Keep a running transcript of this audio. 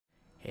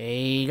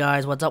Hey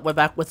guys, what's up? We're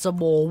back with some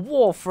more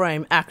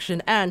WarFrame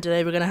action, and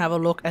today we're going to have a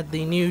look at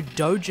the new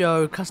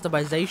Dojo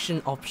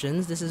customization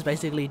options. This is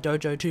basically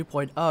Dojo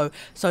 2.0,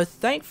 so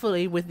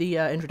thankfully with the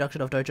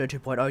introduction of Dojo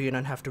 2.0 you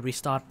don't have to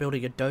restart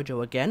building a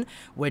dojo again,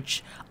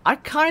 which I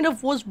kind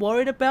of was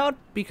worried about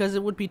because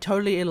it would be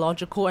totally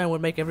illogical and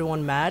would make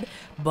everyone mad,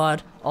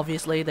 but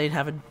obviously they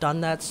haven't done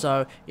that,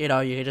 so you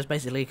know, you can just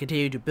basically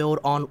continue to build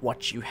on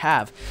what you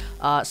have.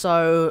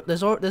 So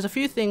there's a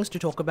few things to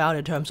talk about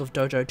in terms of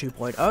Dojo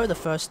 2.0. The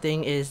first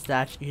thing is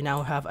that you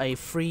now have a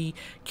free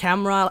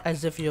camera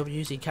as if you're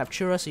using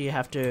Captura, so you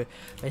have to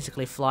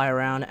basically fly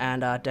around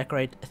and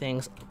decorate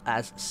things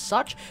as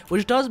such,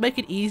 which does make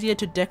it easier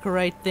to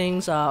decorate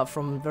things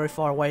from very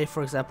far away.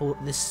 For example,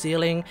 this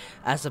ceiling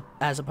as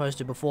opposed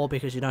to before,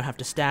 because you don't have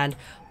to stand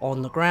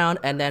on the ground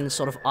and then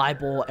sort of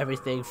eyeball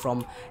everything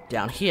from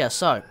down here.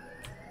 So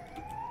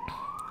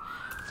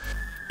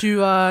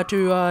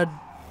to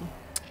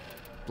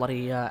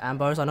bloody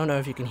ambos, I don't know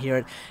if you can hear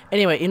it.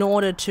 Anyway, in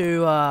order to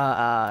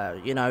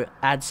you know,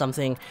 add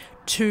something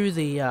to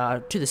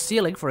the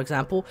ceiling, for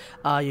example,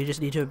 you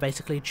just need to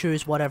basically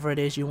choose whatever it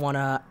is you want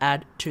to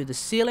add to the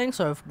ceiling.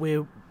 So if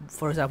we,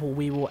 for example,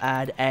 we will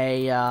add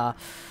a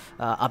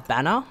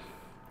banner,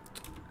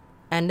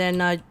 and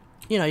then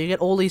you know, you get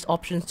all these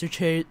options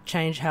to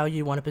change how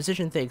you want to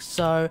position things.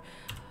 So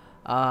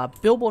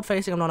billboard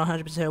facing, I'm not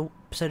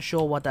 100%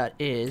 sure what that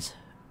is.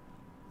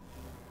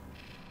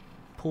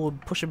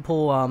 Push and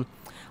pull, I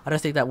don't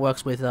think that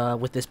works with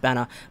this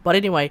banner. But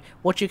anyway,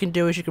 what you can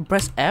do is you can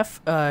press F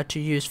to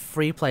use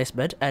free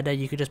placement, and then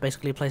you can just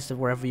basically place it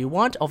wherever you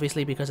want.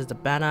 Obviously, because it's a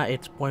banner,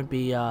 it won't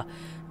be by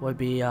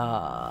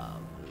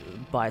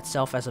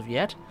itself as of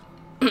yet.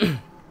 You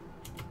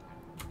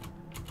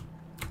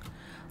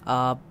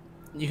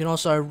can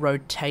also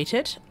rotate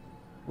it,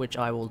 which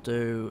I will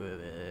do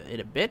in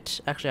a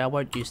bit. Actually, I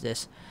won't use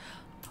this.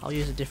 I'll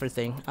use a different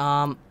thing.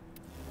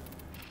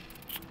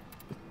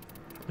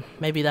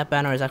 Maybe that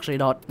banner is actually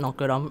not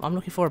good. I'm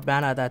looking for a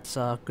banner that's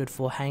good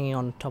for hanging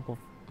on top of,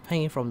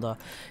 hanging from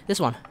this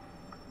one,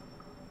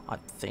 I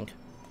think.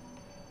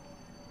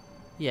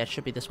 Yeah, it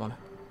should be this one.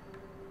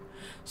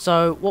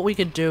 So what we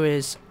could do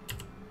is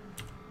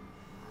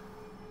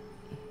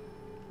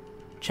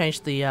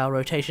change the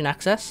rotation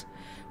axis,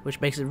 which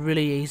makes it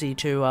really easy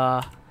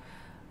to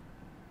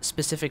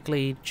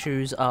specifically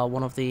choose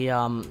one of the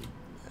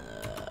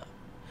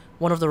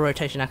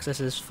rotation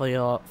axes for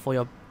your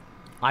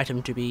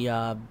item to be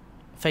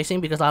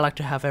facing, because I like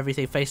to have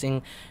everything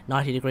facing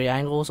 90-degree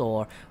angles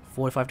or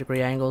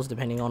 45-degree angles,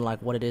 depending on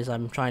like what it is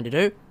I'm trying to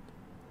do.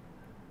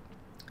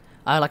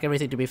 I like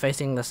everything to be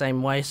facing the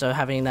same way, so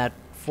having that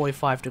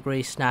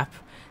 45-degree snap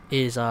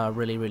is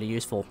really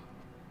useful.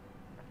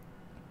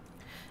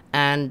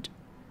 And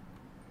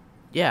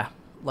yeah,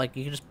 like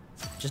you can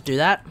just do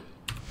that,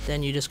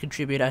 then you just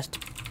contribute as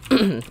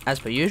as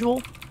per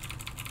usual.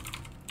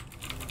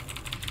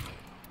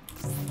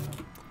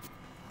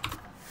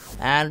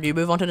 And you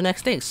move on to the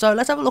next thing. So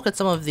let's have a look at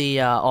some of the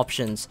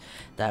options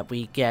that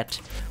we get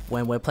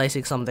when we're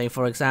placing something.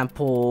 For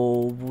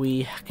example,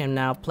 we can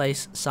now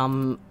place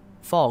some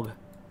fog.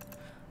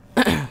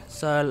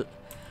 So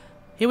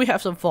here we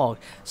have some fog.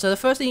 So the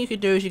first thing you can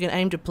do is you can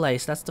aim to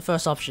place. That's the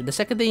first option. The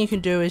second thing you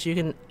can do is you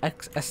can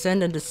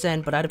ascend and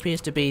descend, but that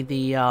appears to be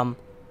the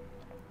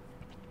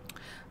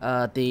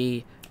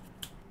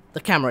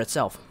camera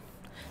itself.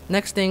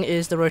 Next thing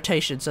is the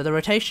rotation. So the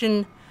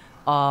rotation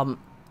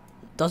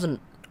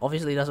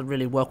obviously doesn't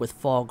really work with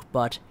fog,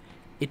 but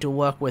it will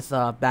work with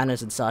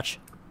banners and such.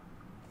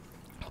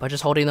 By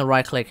just holding the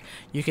right click,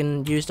 you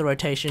can use the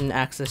rotation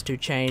axis to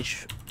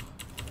change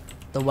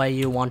the way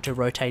you want to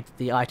rotate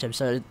the item,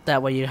 so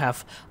that way you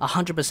have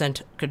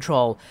 100%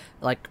 control,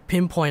 like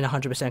pinpoint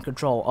 100%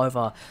 control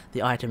over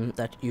the item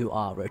that you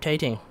are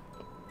rotating.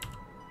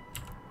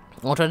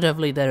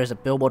 Alternatively, there is a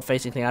billboard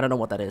facing thing. I don't know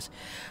what that is.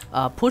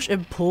 Push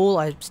and pull,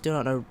 I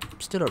still don't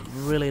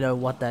really know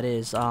what that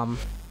is.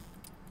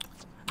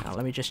 Now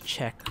let me just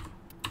check.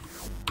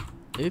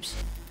 Oops.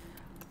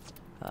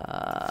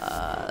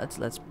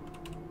 Let's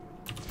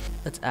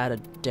add a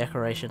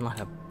decoration like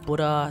a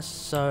Buddha.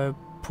 So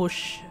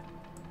push.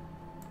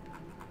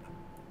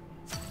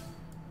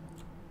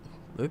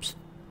 Oops.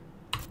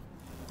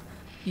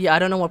 Yeah, I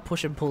don't know what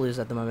push and pull is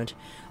at the moment.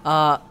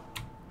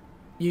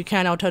 You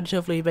can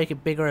alternatively make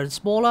it bigger and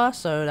smaller,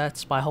 so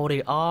that's by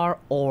holding R,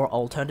 or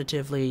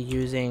alternatively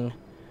using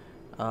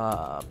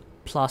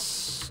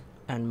plus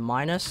and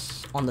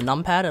minus on the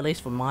numpad, at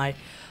least for my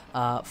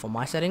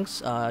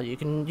settings. You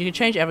can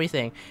change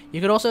everything.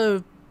 You can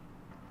also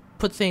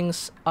put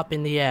things up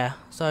in the air,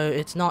 so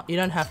it's not, you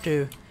don't have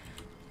to,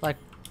 like,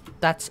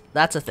 that's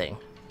a thing,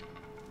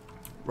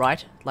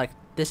 right? Like,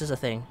 this is a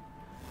thing.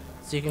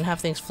 So you can have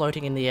things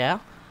floating in the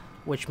air,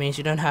 which means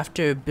you don't have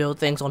to build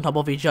things on top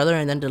of each other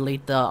and then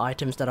delete the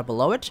items that are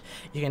below it.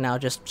 You can now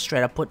just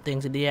straight up put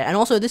things in the air. And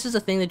also, this is a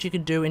thing that you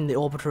can do in the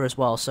orbiter as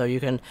well, so you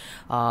can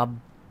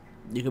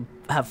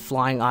have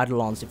flying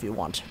eidolons if you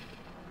want.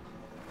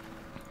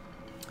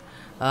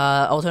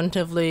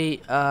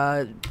 Alternatively,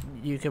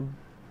 you can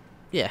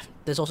yeah,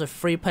 there's also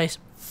free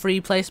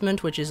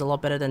placement, which is a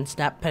lot better than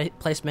snap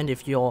placement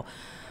if you're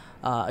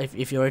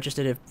if you're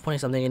interested in putting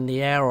something in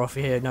the air, or if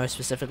you know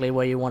specifically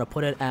where you want to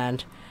put it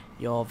and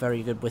you're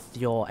very good with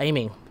your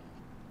aiming.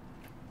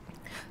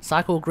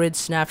 Cycle grid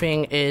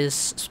snapping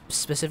is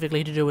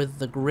specifically to do with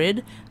the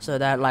grid, so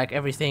that like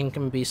everything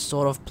can be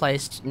sort of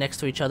placed next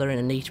to each other in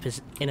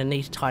a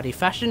neat, tidy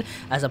fashion,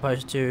 as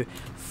opposed to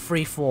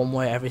freeform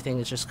where everything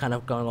is just kind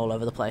of going all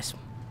over the place.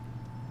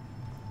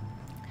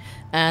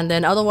 And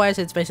then otherwise,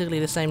 it's basically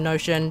the same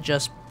notion.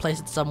 Just place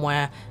it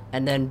somewhere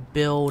and then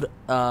build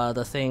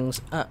the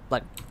things,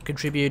 like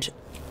contribute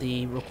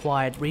the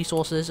required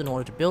resources in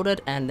order to build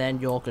it, and then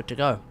you're good to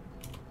go.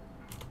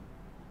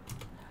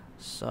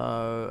 So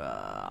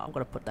I'm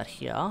gonna put that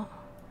here,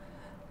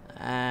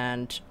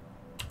 and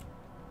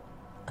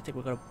I think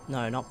we're gonna,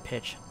 no, not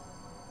pitch,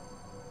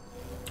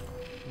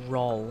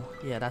 roll.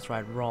 Yeah, that's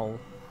right, roll.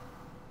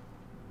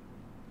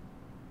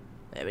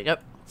 There we go.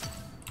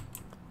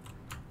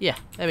 Yeah,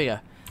 there we go.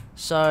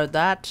 So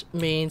that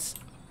means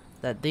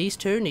that these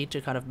two need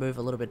to kind of move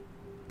a little bit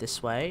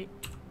this way.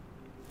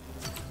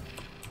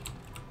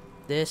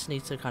 This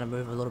needs to kind of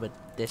move a little bit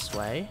this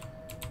way.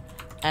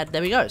 And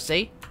there we go,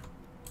 see?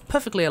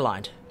 Perfectly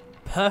aligned.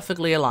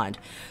 Perfectly aligned.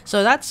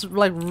 So that's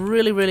like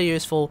really, really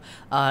useful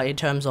in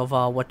terms of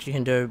what you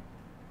can do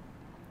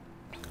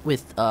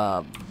with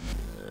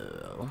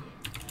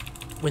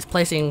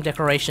placing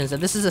decorations.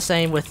 And this is the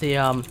same with the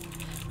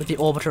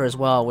orbiter as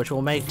well, which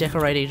will make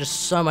decorating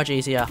just so much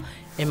easier,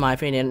 in my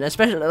opinion.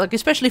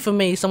 Especially for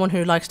me, someone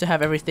who likes to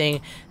have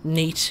everything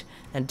neat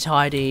and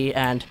tidy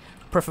and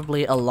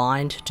preferably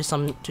aligned to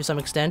some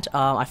extent.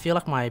 I feel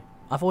like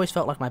I've always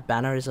felt like my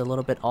banner is a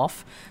little bit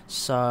off.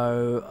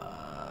 So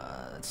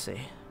let's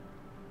see.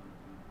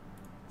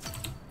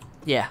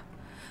 Yeah.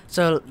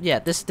 So yeah,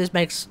 this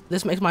makes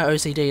my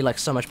OCD like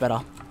so much better.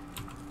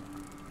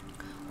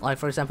 Like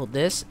for example,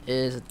 this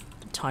is a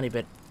tiny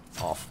bit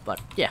off,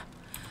 but yeah.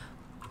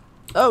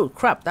 Oh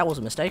crap, that was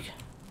a mistake.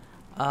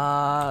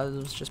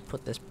 Let's just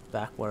put this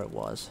back where it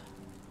was.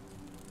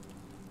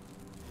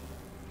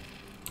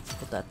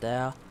 Put that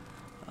there.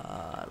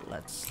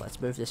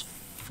 Let's move this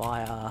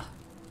fire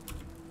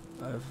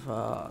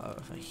over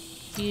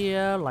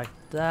here like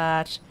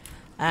that.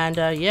 And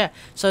yeah,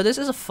 so this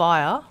is a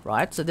fire,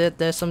 right? So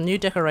there's some new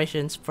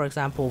decorations, for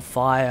example,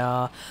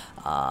 fire.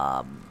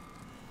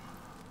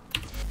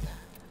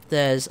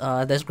 There's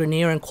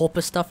Grenier and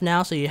Corpus stuff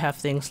now, so you have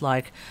things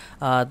like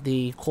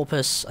the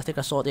Corpus, I think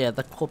I saw it, yeah,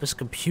 the Corpus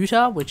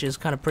computer, which is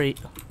kind of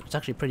it's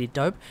actually pretty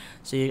dope.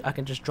 So I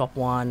can just drop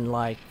one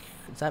like,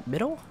 is that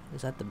middle?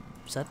 Is that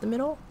the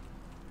middle?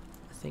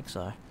 I think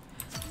so.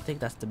 I think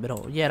that's the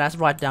middle. Yeah, that's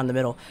right down the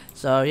middle.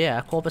 So yeah,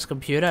 Corpus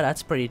computer,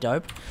 that's pretty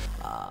dope.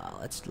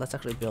 Let's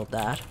actually build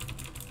that.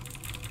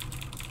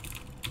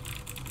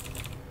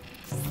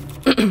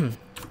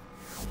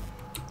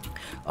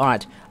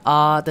 Alright,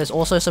 there's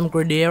also some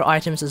Grenier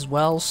items as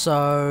well.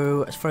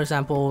 So, for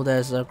example,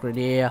 there's a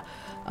Grenier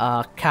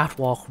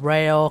catwalk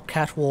rail,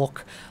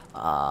 catwalk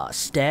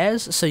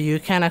stairs. So you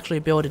can actually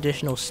build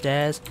additional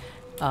stairs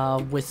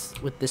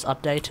with this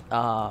update,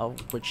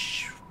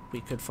 which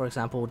we could, for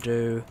example,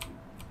 do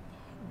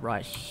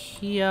right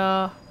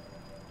here.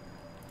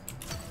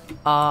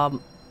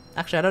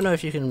 Actually, I don't know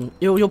if you can.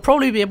 You'll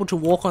probably be able to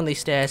walk on these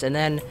stairs, and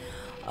then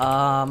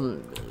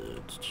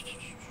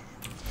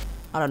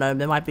I don't know,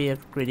 there might be a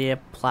Grenier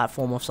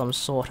platform of some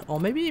sort, or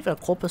maybe even a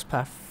Corpus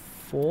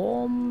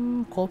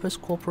platform, Corpus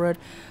corporate,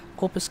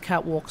 Corpus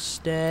catwalk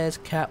stairs,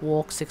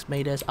 catwalk 6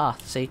 meters. Ah,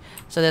 see,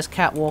 so there's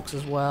catwalks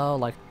as well,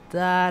 like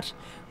that,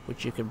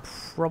 which you can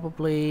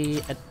probably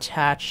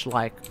attach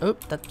like, oh,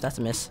 that's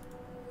a miss.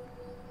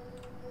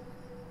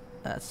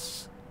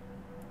 That's,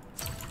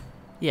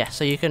 yeah,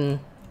 so you can,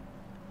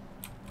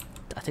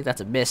 I think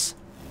that's a miss.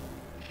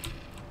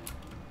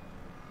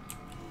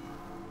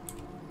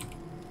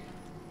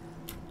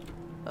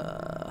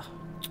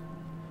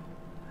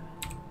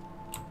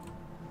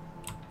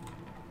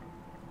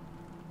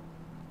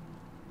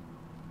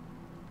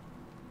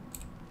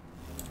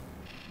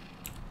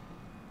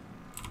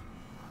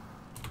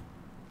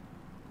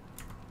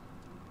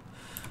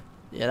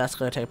 Yeah, that's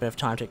going to take a bit of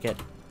time to get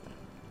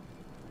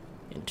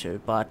into,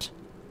 but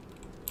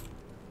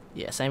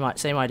yeah, same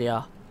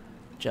idea.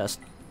 Just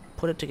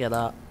put it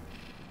together,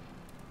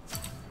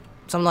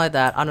 something like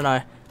that. I don't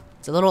know,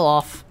 it's a little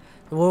off.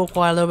 It will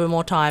require a little bit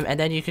more time, and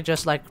then you can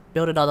just like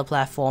build another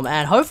platform,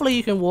 and hopefully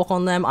you can walk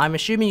on them. I'm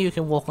assuming you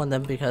can walk on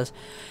them because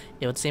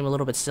it would seem a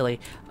little bit silly.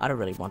 I don't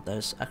really want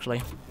those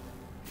actually,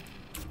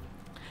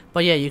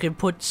 but yeah, you can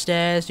put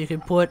stairs, you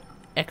can put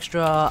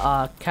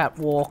extra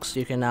catwalks,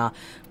 you can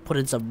put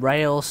in some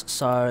rails.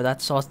 So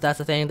that's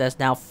the thing. There's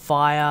now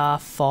fire,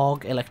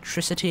 fog,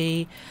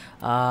 electricity.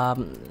 Yeah,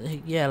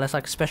 there's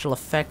like special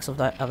effects of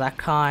that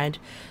kind.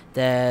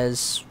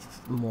 There's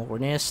more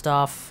Grenier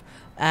stuff.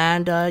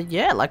 And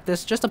yeah, like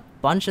there's just a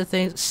bunch of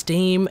things,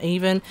 steam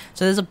even.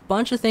 So there's a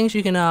bunch of things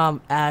you can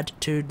add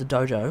to the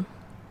dojo,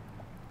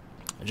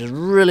 which is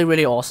really,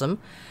 really awesome.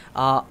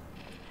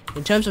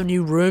 In terms of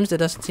new rooms, there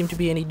doesn't seem to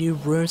be any new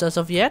rooms as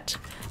of yet.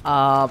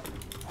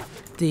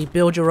 the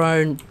build your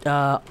own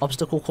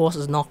obstacle course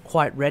is not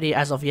quite ready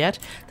as of yet.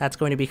 That's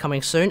going to be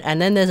coming soon.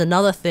 And then there's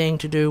another thing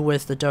to do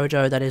with the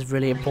dojo that is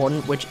really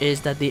important, which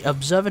is that the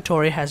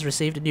observatory has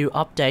received a new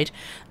update,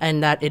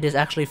 and that it is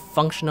actually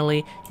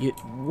functionally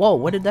whoa,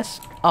 what did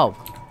this? Oh,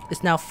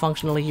 it's now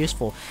functionally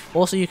useful.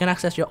 Also, you can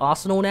access your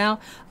arsenal now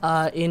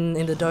in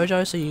the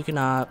dojo, so you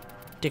can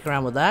dick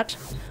around with that.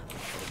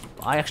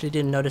 I actually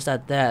didn't notice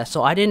that there,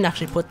 so I didn't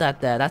actually put that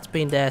there. That's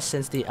been there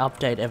since the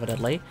update,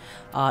 evidently.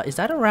 Is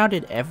that around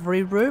in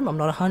every room? I'm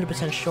not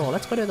 100% sure.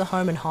 Let's go to the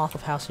home and hearth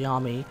of House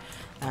Yami,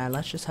 and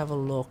let's just have a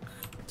look.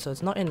 So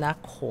it's not in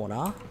that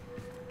corner.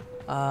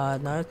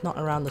 No, it's not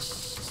around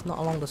it's not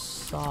along the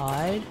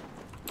side.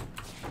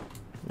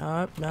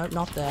 Nope, nope,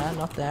 not there,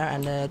 not there,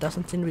 and there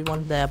doesn't seem to be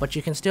one there, but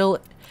you can still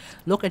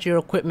look at your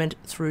equipment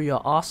through your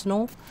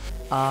arsenal,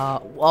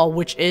 well,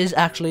 which is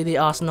actually the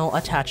arsenal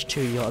attached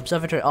to your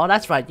observatory. Oh,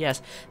 that's right,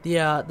 yes, the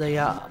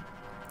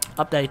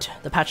update,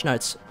 the patch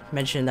notes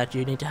mention that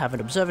you need to have an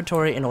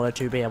observatory in order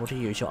to be able to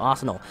use your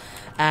arsenal.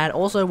 And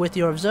also with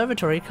your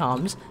observatory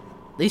comes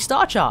the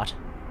star chart.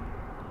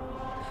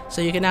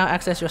 So you can now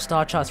access your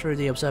star chart through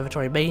the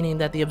observatory, meaning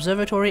that the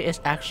observatory is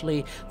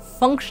actually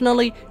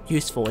functionally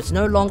useful. It's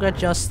no longer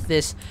just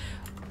this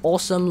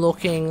awesome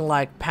looking,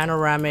 like,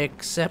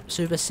 panoramic,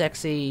 super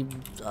sexy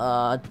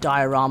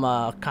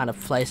diorama kind of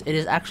place. It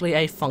is actually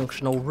a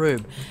functional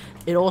room.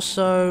 It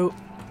also,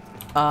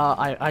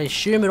 I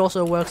assume it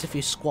also works if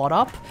you squat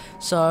up,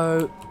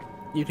 so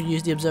you can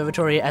use the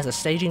observatory as a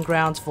staging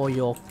grounds for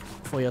your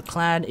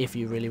clan if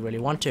you really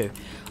want to.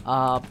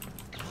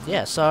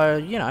 Yeah, so,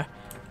 you know,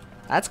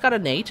 that's kind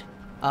of neat.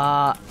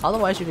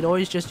 Otherwise, you could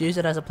always just use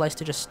it as a place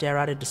to just stare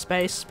out into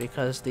space,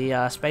 because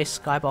the space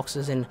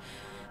skyboxes in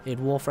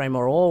WarFrame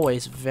are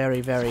always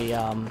very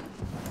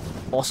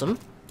awesome.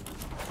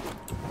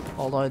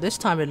 Although this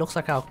time it looks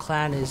like our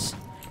clan is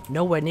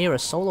nowhere near a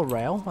solar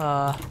rail,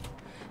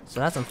 so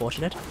that's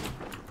unfortunate.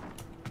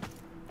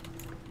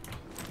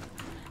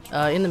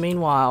 In the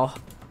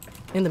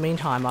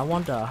meantime, I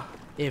wonder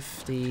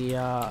if the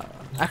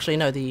actually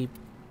no, the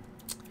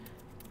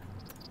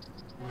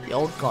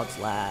old Gods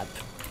lab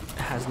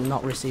has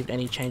not received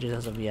any changes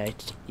as of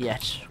yet,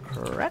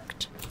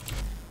 correct?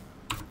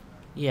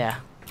 Yeah.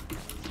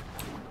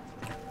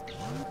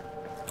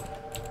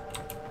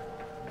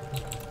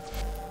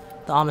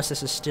 The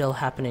armistice is still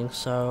happening,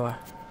 so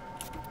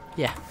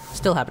yeah,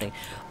 still happening.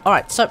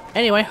 Alright, so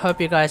anyway, hope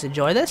you guys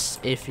enjoy this.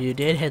 If you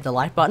did, hit the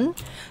like button.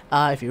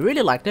 If you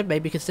really liked it,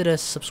 maybe consider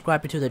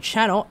subscribing to the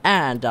channel,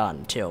 and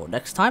until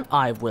next time,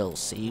 I will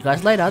see you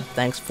guys later.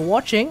 Thanks for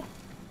watching.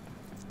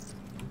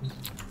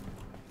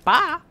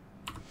 Bye!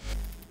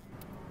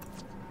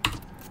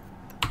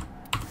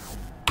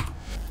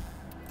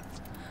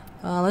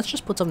 Let's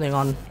just put something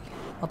on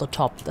the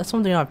top. That's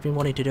something I've been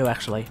wanting to do,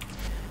 actually.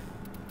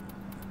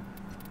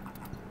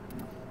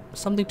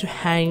 Something to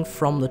hang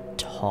from the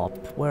top.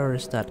 Where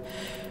is that?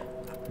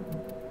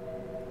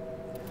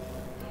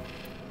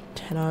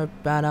 Tenno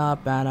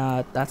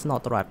banner. That's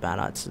not the right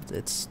banner.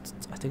 It's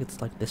I think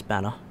it's like this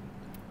banner.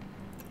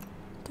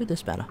 Do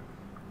this banner.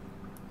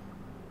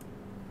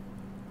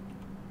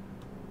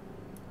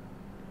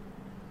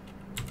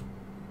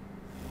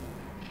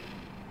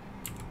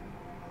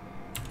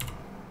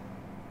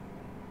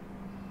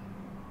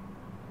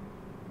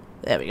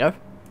 There we go.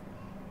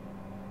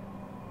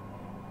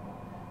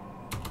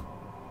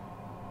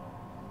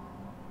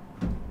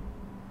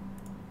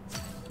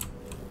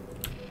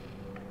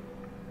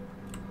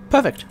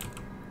 Perfect.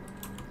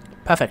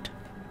 Perfect.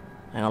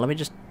 Hang on, let me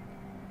just...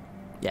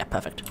 Yeah,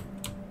 perfect.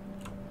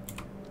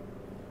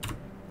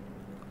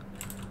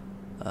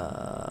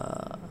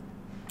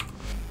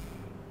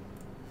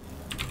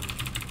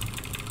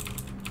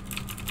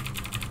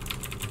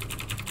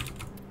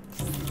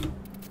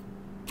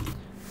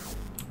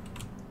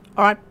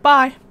 Alright,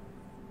 bye!